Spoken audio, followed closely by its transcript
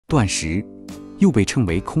断食又被称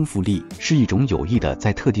为空腹力，是一种有意的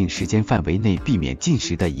在特定时间范围内避免进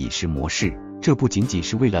食的饮食模式。这不仅仅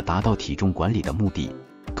是为了达到体重管理的目的，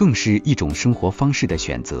更是一种生活方式的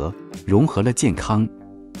选择，融合了健康、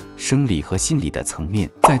生理和心理的层面。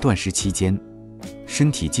在断食期间，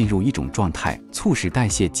身体进入一种状态，促使代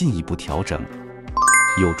谢进一步调整，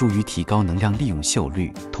有助于提高能量利用效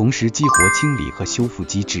率，同时激活清理和修复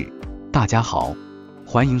机制。大家好，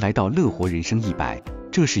欢迎来到乐活人生100，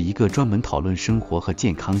这是一个专门讨论生活和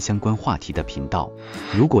健康相关话题的频道。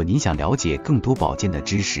如果您想了解更多保健的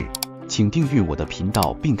知识，请订阅我的频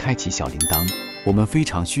道并开启小铃铛，我们非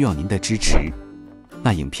常需要您的支持。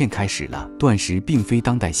那影片开始了。断食并非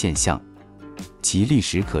当代现象，其历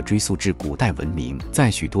史可追溯至古代文明，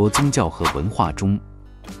在许多宗教和文化中，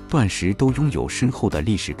断食都拥有深厚的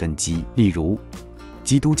历史根基。例如，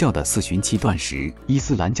基督教的4旬期断食、伊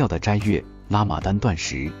斯兰教的斋月、拉玛丹断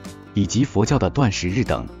食，以及佛教的断食日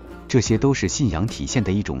等，这些都是信仰体现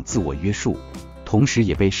的一种自我约束，同时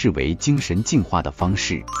也被视为精神净化的方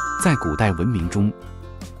式。在古代文明中，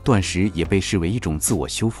断食也被视为一种自我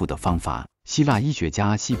修复的方法。希腊医学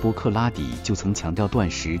家希波克拉底就曾强调断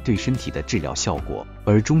食对身体的治疗效果，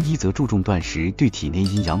而中医则注重断食对体内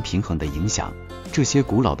阴阳平衡的影响。这些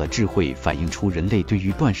古老的智慧反映出人类对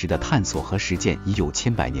于断食的探索和实践已有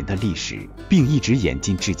千百年的历史，并一直演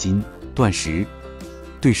进至今。断食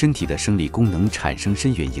对身体的生理功能产生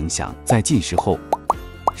深远影响。在进食后，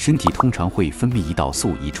身体通常会分泌胰岛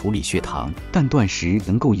素以处理血糖，但断食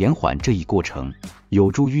能够延缓这一过程，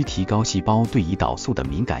有助于提高细胞对胰岛素的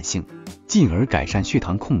敏感性，进而改善血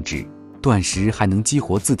糖控制。断食还能激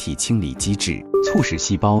活自体清理机制，促使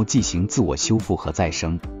细胞进行自我修复和再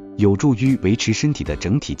生，有助于维持身体的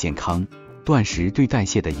整体健康。断食对代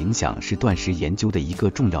谢的影响是断食研究的一个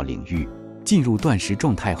重要领域。进入断食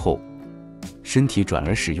状态后，身体转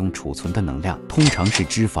而使用储存的能量，通常是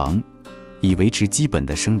脂肪，以维持基本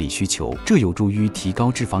的生理需求，这有助于提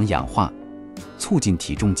高脂肪氧化，促进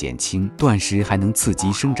体重减轻。断食还能刺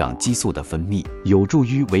激生长激素的分泌，有助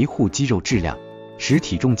于维护肌肉质量，使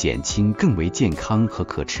体重减轻更为健康和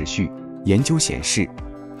可持续。研究显示，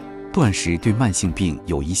断食对慢性病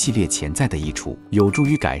有一系列潜在的益处，有助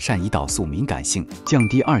于改善胰岛素敏感性，降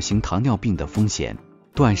低2型糖尿病的风险。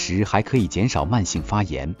断食还可以减少慢性发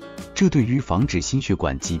炎，这对于防止心血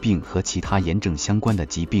管疾病和其他炎症相关的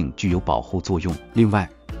疾病具有保护作用。另外，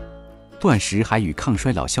断食还与抗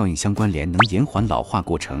衰老效应相关联，能延缓老化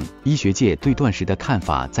过程。医学界对断食的看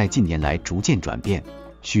法在近年来逐渐转变，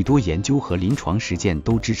许多研究和临床实践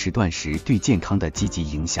都支持断食对健康的积极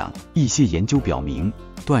影响。一些研究表明，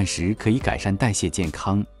断食可以改善代谢健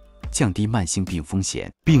康，降低慢性病风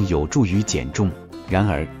险，并有助于减重。然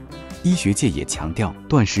而，医学界也强调，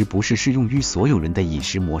断食不是适用于所有人的饮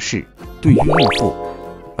食模式。对于孕妇、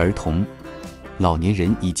儿童、老年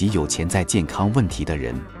人以及有潜在健康问题的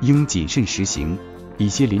人，应谨慎实行。一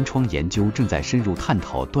些临床研究正在深入探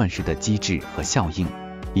讨断食的机制和效应，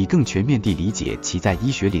以更全面地理解其在医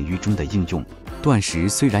学领域中的应用。断食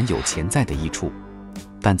虽然有潜在的益处，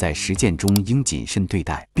但在实践中应谨慎对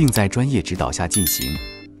待，并在专业指导下进行，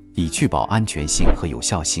以确保安全性和有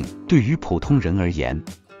效性。对于普通人而言，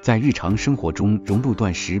在日常生活中融入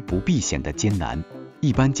断食不必显得艰难，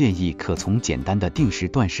一般建议可从简单的定时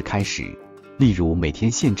断食开始，例如每天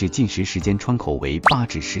限制进食时间窗口为8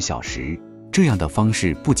至10小时。这样的方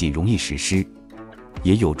式不仅容易实施，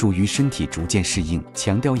也有助于身体逐渐适应。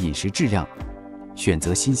强调饮食质量，选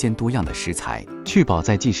择新鲜多样的食材，确保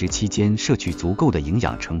在进食期间摄取足够的营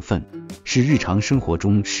养成分，是日常生活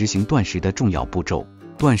中实行断食的重要步骤。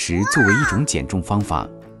断食作为一种减重方法，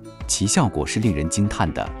其效果是令人惊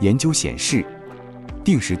叹的。研究显示，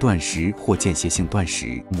定时断食或间歇性断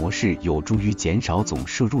食模式有助于减少总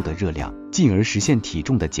摄入的热量，进而实现体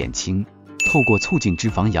重的减轻。透过促进脂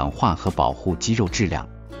肪氧化和保护肌肉质量，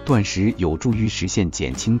断食有助于实现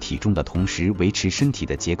减轻体重的同时维持身体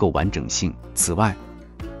的结构完整性。此外，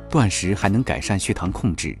断食还能改善血糖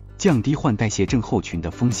控制，降低患代谢症候群的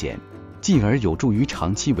风险，进而有助于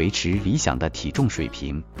长期维持理想的体重水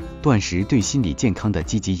平。断食对心理健康的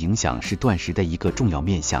积极影响是断食的一个重要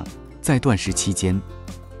面向。在断食期间，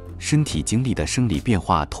身体经历的生理变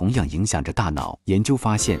化同样影响着大脑。研究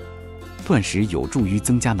发现，断食有助于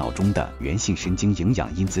增加脑中的源性神经营养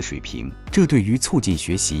因子水平，这对于促进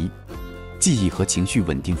学习、记忆和情绪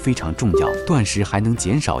稳定非常重要。断食还能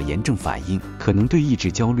减少炎症反应，可能对抑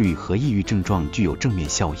制焦虑和抑郁症状具有正面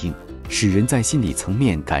效应，使人在心理层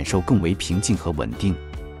面感受更为平静和稳定。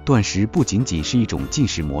断食不仅仅是一种进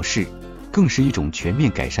食模式，更是一种全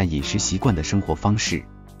面改善饮食习惯的生活方式。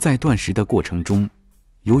在断食的过程中，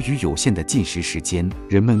由于有限的进食时间，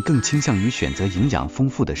人们更倾向于选择营养丰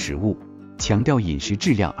富的食物，强调饮食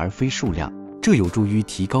质量而非数量，这有助于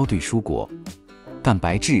提高对蔬果、蛋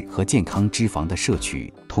白质和健康脂肪的摄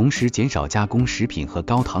取，同时减少加工食品和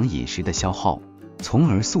高糖饮食的消耗，从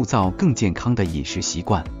而塑造更健康的饮食习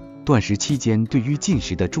惯。断食期间对于进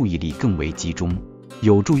食的注意力更为集中，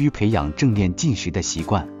有助于培养正念进食的习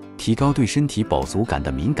惯，提高对身体饱足感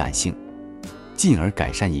的敏感性，进而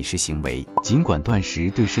改善饮食行为。尽管断食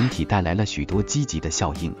对身体带来了许多积极的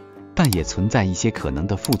效应，但也存在一些可能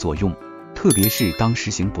的副作用，特别是当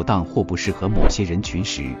实行不当或不适合某些人群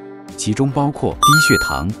时，其中包括低血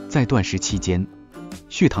糖。在断食期间，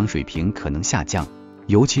血糖水平可能下降，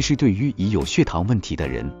尤其是对于已有血糖问题的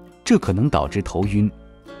人，这可能导致头晕、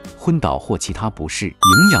昏倒或其他不适。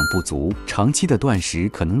营养不足，长期的断食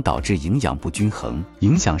可能导致营养不均衡，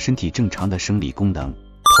影响身体正常的生理功能。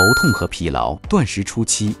头痛和疲劳，断食初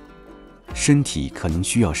期，身体可能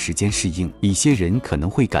需要时间适应，一些人可能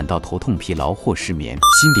会感到头痛、疲劳或失眠。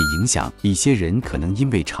心理影响，一些人可能因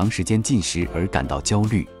为长时间禁食而感到焦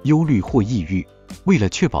虑、忧虑或抑郁。为了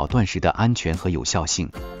确保断食的安全和有效性，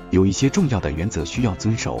有一些重要的原则需要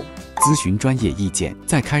遵守。咨询专业意见，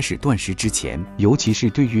在开始断食之前，尤其是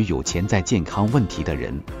对于有潜在健康问题的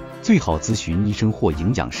人，最好咨询医生或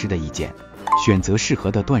营养师的意见，选择适合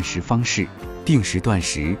的断食方式。定时断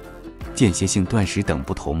食、间歇性断食等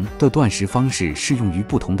不同的断食方式适用于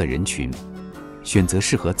不同的人群，选择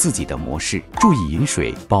适合自己的模式。注意饮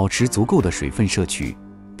水，保持足够的水分摄取，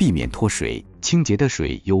避免脱水。清洁的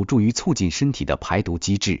水有助于促进身体的排毒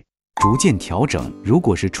机制。逐渐调整，如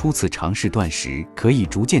果是初次尝试断食，可以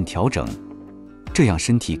逐渐调整，这样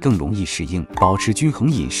身体更容易适应。保持均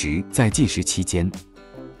衡饮食，在禁食期间，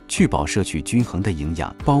确保摄取均衡的营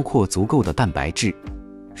养，包括足够的蛋白质、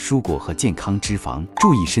蔬果和健康脂肪。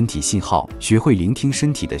注意身体信号，学会聆听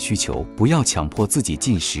身体的需求，不要强迫自己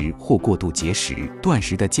进食或过度节食。断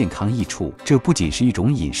食的健康益处，这不仅是一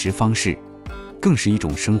种饮食方式，更是一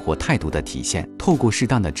种生活态度的体现。透过适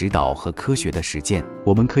当的指导和科学的实践，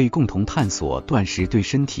我们可以共同探索断食对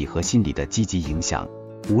身体和心理的积极影响。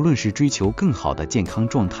无论是追求更好的健康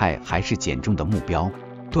状态，还是减重的目标，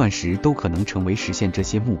断食都可能成为实现这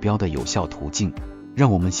些目标的有效途径。让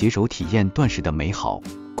我们携手体验断食的美好，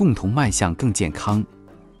共同迈向更健康、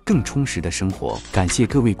更充实的生活。感谢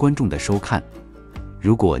各位观众的收看。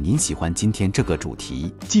如果您喜欢今天这个主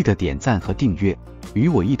题，记得点赞和订阅，与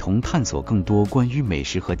我一同探索更多关于美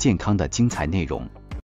食和健康的精彩内容。